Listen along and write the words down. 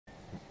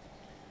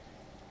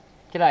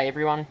G'day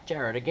everyone,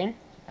 Jared again.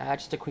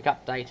 Just a quick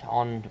update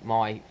on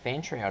my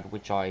fan shroud,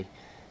 which I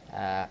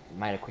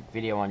made a quick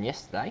video on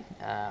yesterday.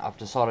 I've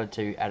decided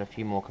to add a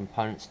few more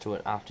components to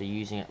it after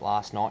using it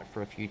last night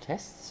for a few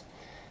tests.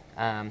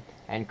 And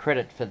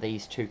credit for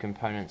these two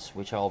components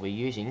which I'll be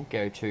using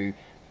go to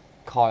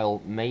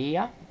Kyle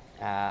Meier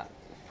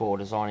for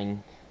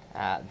designing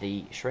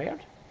the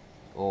shroud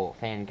or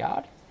fan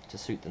guard to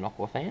suit the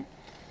Noctua fan,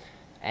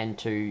 and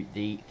to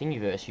the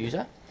Thingiverse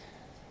user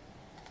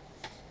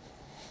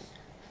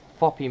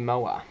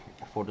Foppemoa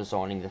for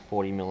designing the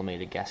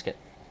 40mm gasket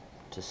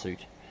to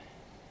suit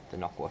the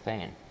Noctua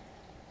fan.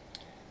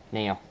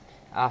 Now,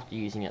 after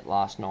using it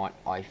last night,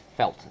 I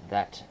felt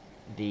that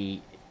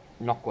the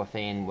Noctua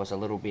fan was a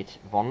little bit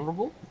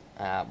vulnerable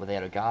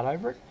without a guard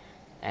over it,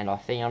 and I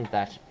found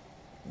that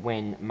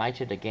when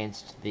mated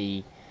against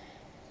the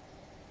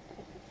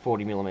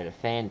 40mm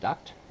fan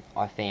duct,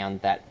 I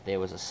found that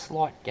there was a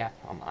slight gap.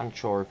 I'm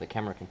unsure if the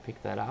camera can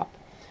pick that up.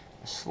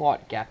 A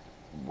slight gap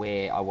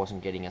where I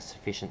wasn't getting a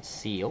sufficient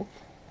seal,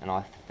 and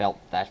I felt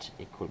that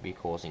it could be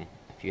causing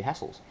a few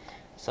hassles.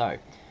 So,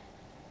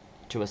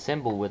 to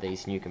assemble with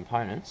these new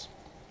components,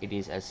 it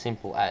is as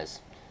simple as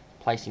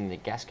placing the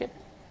gasket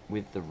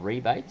with the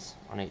rebates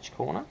on each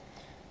corner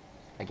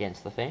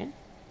against the fan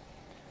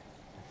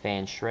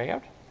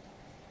shroud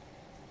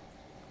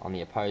on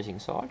the opposing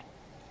side,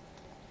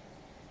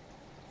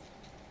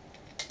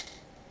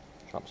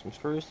 drop some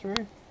screws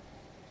through,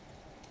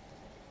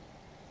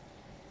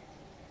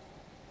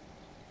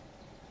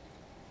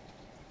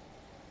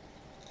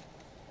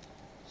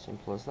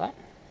 simple as that.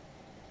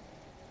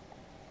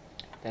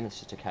 Then it's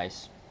just a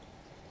case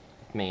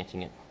of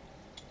mounting it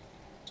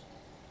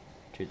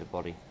to the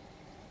body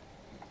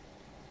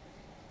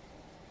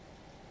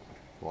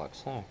like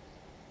so.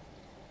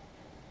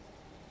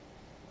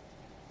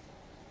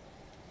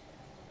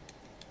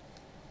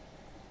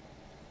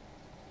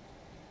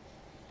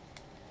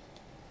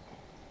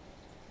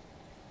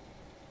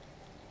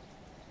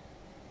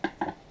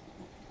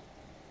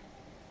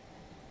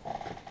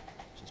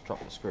 Just drop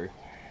the screw.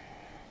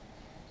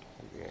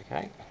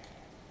 Okay.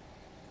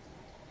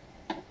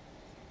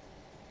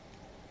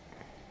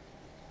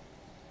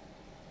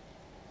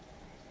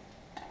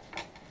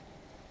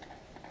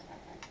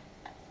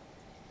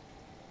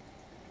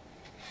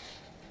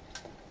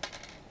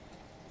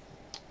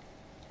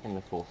 And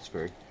the fourth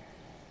screw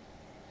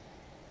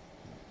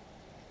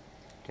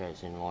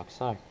goes in like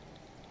so.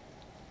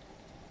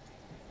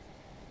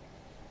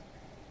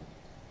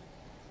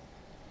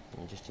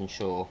 And just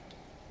ensure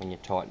when you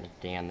tighten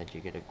it down that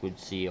you get a good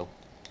seal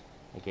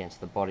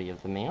against the body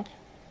of the mount.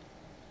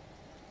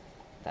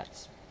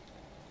 That's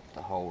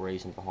the whole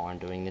reason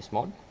behind doing this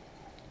mod,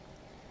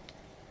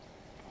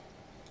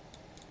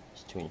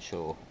 is to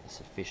ensure a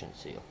sufficient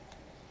seal.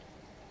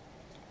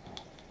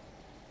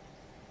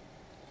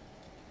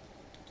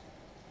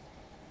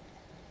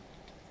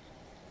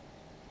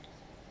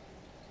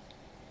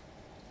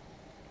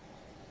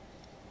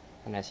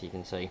 And as you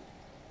can see,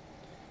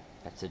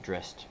 that's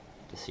addressed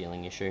the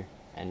sealing issue,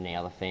 and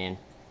now the fan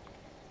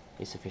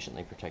is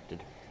sufficiently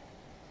protected.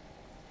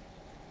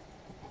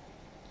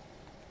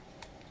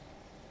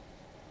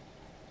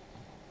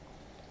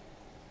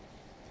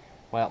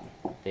 Well,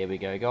 there we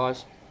go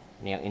guys.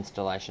 Now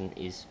installation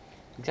is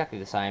exactly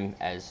the same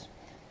as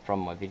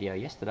from my video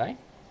yesterday,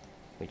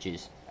 which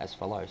is as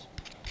follows.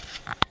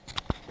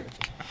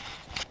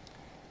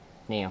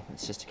 Now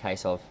it's just a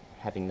case of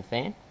having the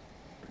fan,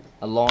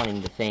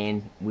 aligning the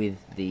fan with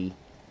the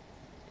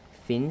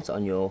fins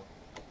on your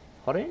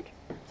hot end,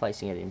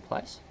 placing it in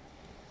place,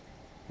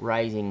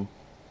 raising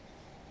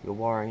your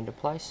wiring into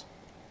place,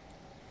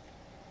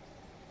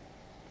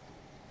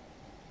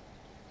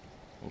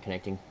 and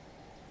connecting.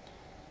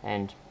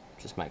 And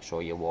just make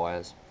sure your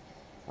wires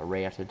are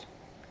routed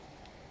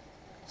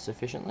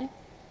sufficiently.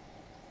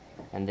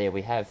 And there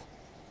we have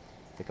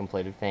the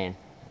completed fan.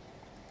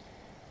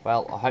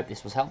 Well, I hope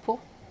this was helpful,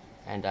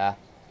 and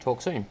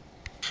talk soon.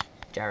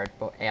 Jared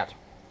out.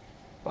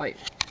 Bye.